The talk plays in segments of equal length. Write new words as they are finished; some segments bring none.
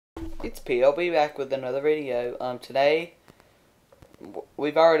It's P. I'll be back with another video. Today,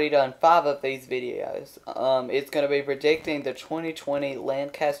 we've already done 5 of these videos. It's going to be predicting the 2020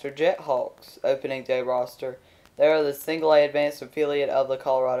 Lancaster Jethawks opening day roster. They are the single-A advanced affiliate of the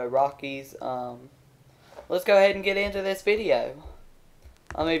Colorado Rockies. Let's go ahead and get into this video.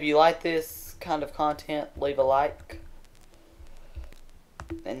 If you like this kind of content, leave a like.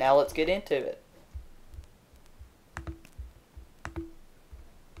 And now let's get into it.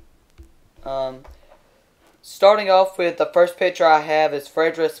 Starting off with the first pitcher I have is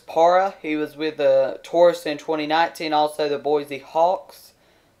Frederick Parra. He was with the Taurus in 2019, also the Boise Hawks.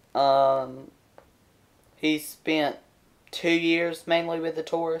 He spent 2 years mainly with the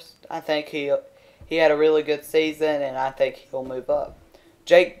Taurus. I think he had a really good season, and I think he'll move up.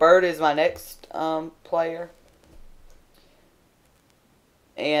 Jake Bird is my next player.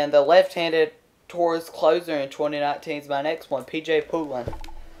 And the left-handed Taurus closer in 2019 is my next one, P.J. Poulin.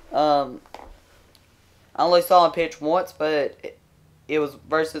 I only saw him pitch once, but it was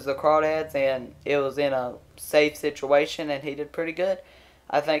versus the Crawdads, and it was in a safe situation, and he did pretty good.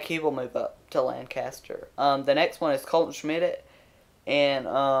 I think he will move up to Lancaster. The next one is Colton Schmidt,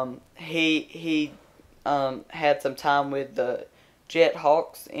 and he had some time with the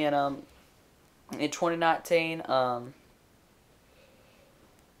Jethawks in 2019.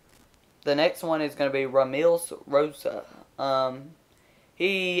 The next one is going to be Ramils Rosa.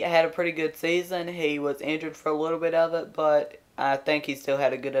 He had a pretty good season. He was injured for a little bit of it, but I think he still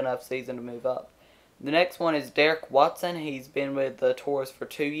had a good enough season to move up. The next one is Derek Watson. He's been with the Taurus for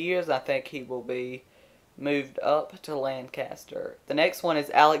 2 years. I think he will be moved up to Lancaster. The next one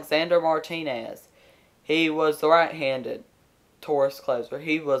is Alexander Martinez. He was the right-handed Taurus closer.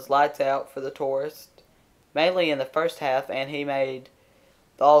 He was lights out for the Taurus, mainly in the first half, and he made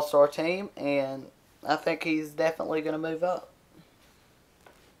the All-Star team, and I think he's definitely going to move up.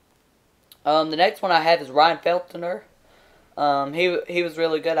 The next one I have is Ryan Feltner. He was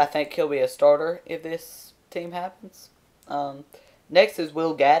really good. I think he'll be a starter if this team happens. Next is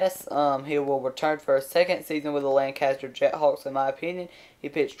Will Gaddis. He will return for a second season with the Lancaster Jethawks, in my opinion. He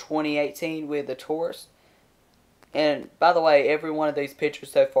pitched 2018 with the Taurus. And, by the way, every one of these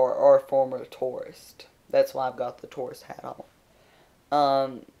pitchers so far are former Taurus. That's why I've got the Taurus hat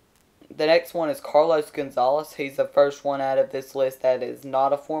on. The next one is Carlos Gonzalez. He's the first one out of this list that is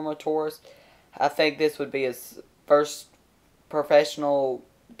not a former Taurus. I think this would be his first professional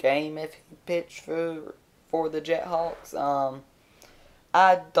game if he pitched for the Jethawks.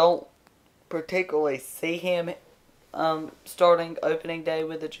 I don't particularly see him starting opening day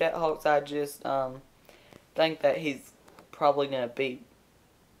with the Jethawks. I just think that he's probably going to be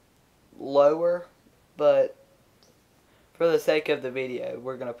lower, but for the sake of the video,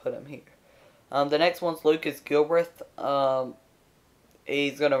 we're going to put him here. The next one's Lucas Gilbreth.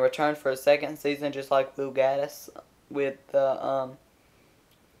 He's going to return for a second season, just like Will Gaddis with the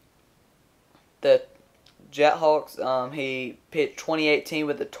Jethawks. He pitched 2018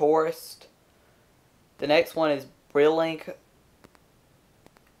 with the Taurus. The next one is Brillink.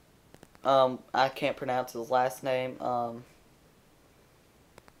 I can't pronounce his last name.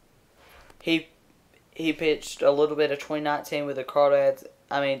 He pitched a little bit of 2019 with the Crawdads.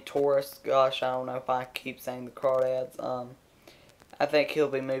 Taurus. Gosh, I don't know if I keep saying the Crawdads. I think he'll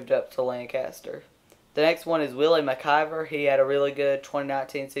be moved up to Lancaster. The next one is Willie McIver. He had a really good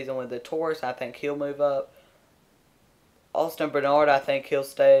 2019 season with the Taurus. I think he'll move up. Austin Bernard, I think he'll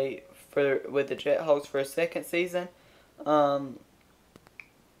stay with the Jethawks for a second season.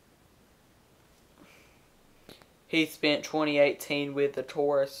 He spent 2018 with the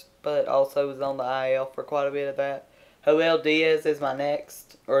Taurus, but also was on the IL for quite a bit of that. Joel Diaz is my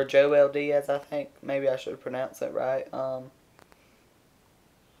next, or Joel Diaz, I think. Maybe I should pronounce it right.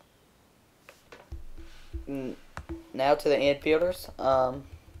 Now to the infielders.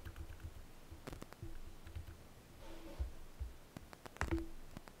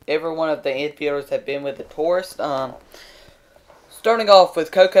 Every one of the infielders have been with the Taurus. Starting off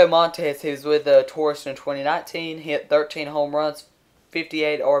with Coco Montes, he was with the Taurus in 2019, hit 13 home runs,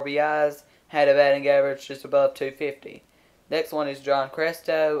 58 RBIs, had a batting average just above 250. Next one is John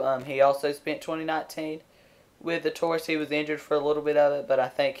Cresto. He also spent 2019 with the Taurus. He was injured for a little bit of it, but I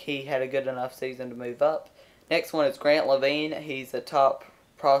think he had a good enough season to move up. Next one is Grant Levine. He's a top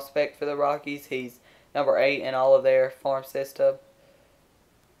prospect for the Rockies. He's number 8 in all of their farm system.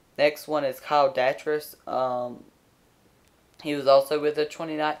 Next one is Kyle Datras. He was also with the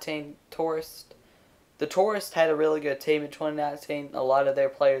 2019 Taurus. The Taurus had a really good team in 2019. A lot of their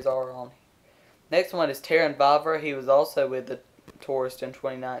players are on here. Next one is Taron Vavra. He was also with the Taurus in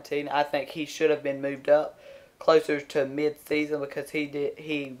 2019. I think he should have been moved up closer to mid-season because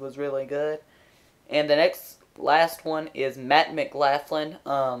he was really good. And the last one is Matt McLaughlin.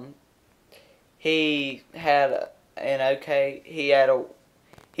 He had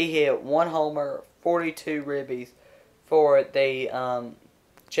he hit 1 homer, 42 ribbies for the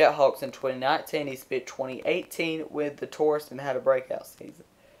Jethawks in 2019. He spent 2018 with the Taurus and had a breakout season.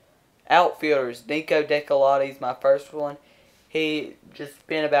 Outfielders, Nico Decolati's my first one. He just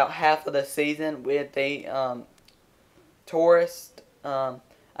spent about half of the season with the Taurus.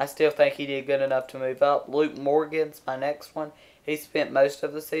 I still think he did good enough to move up. Luke Morgan's my next one. He spent most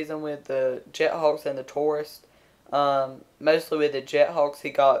of the season with the Jethawks and the Taurus. Mostly with the Jethawks. He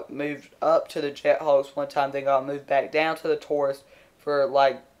got moved up to the Jethawks one time, then got moved back down to the Taurus for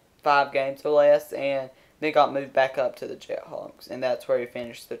like 5 games or less, and then got moved back up to the Jethawks, and that's where he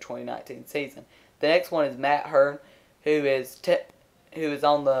finished the 2019 season. The next one is Matt Hearn, who is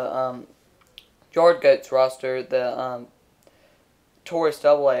on the Yard Goats roster, the Taurus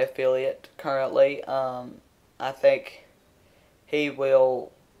AA affiliate currently. I think he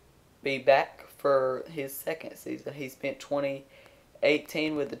will be back for his second season. He spent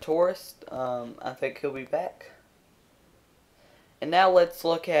 2018 with the Taurus. I think he'll be back. And now let's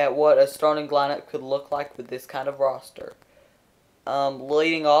look at what a starting lineup could look like with this kind of roster.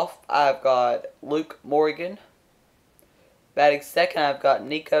 Leading off, I've got Luke Morgan. Batting second, I've got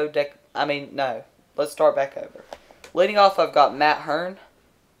let's start back over. Leading off, I've got Matt Hearn.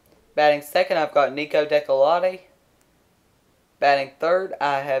 Batting second, I've got Nico Decolati. Batting third,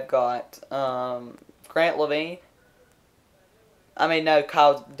 I have got Grant Levine.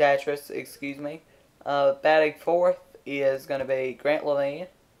 Kyle Datris, excuse me. Batting fourth is going to be Grant Levine.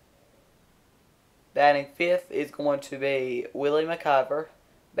 Batting fifth is going to be Willie McIver.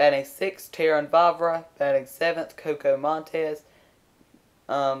 Batting sixth, Taron Vavra. Batting seventh, Coco Montez.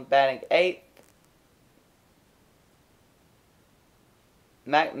 Batting eighth,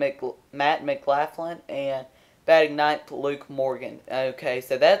 Matt McLaughlin. And batting ninth, Luke Morgan. Okay,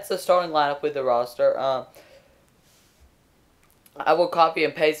 so that's the starting lineup with the roster. I will copy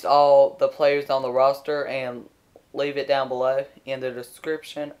and paste all the players on the roster and leave it down below in the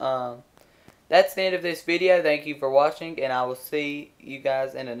description. That's the end of this video. Thank you for watching, and I will see you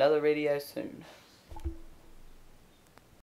guys in another video soon.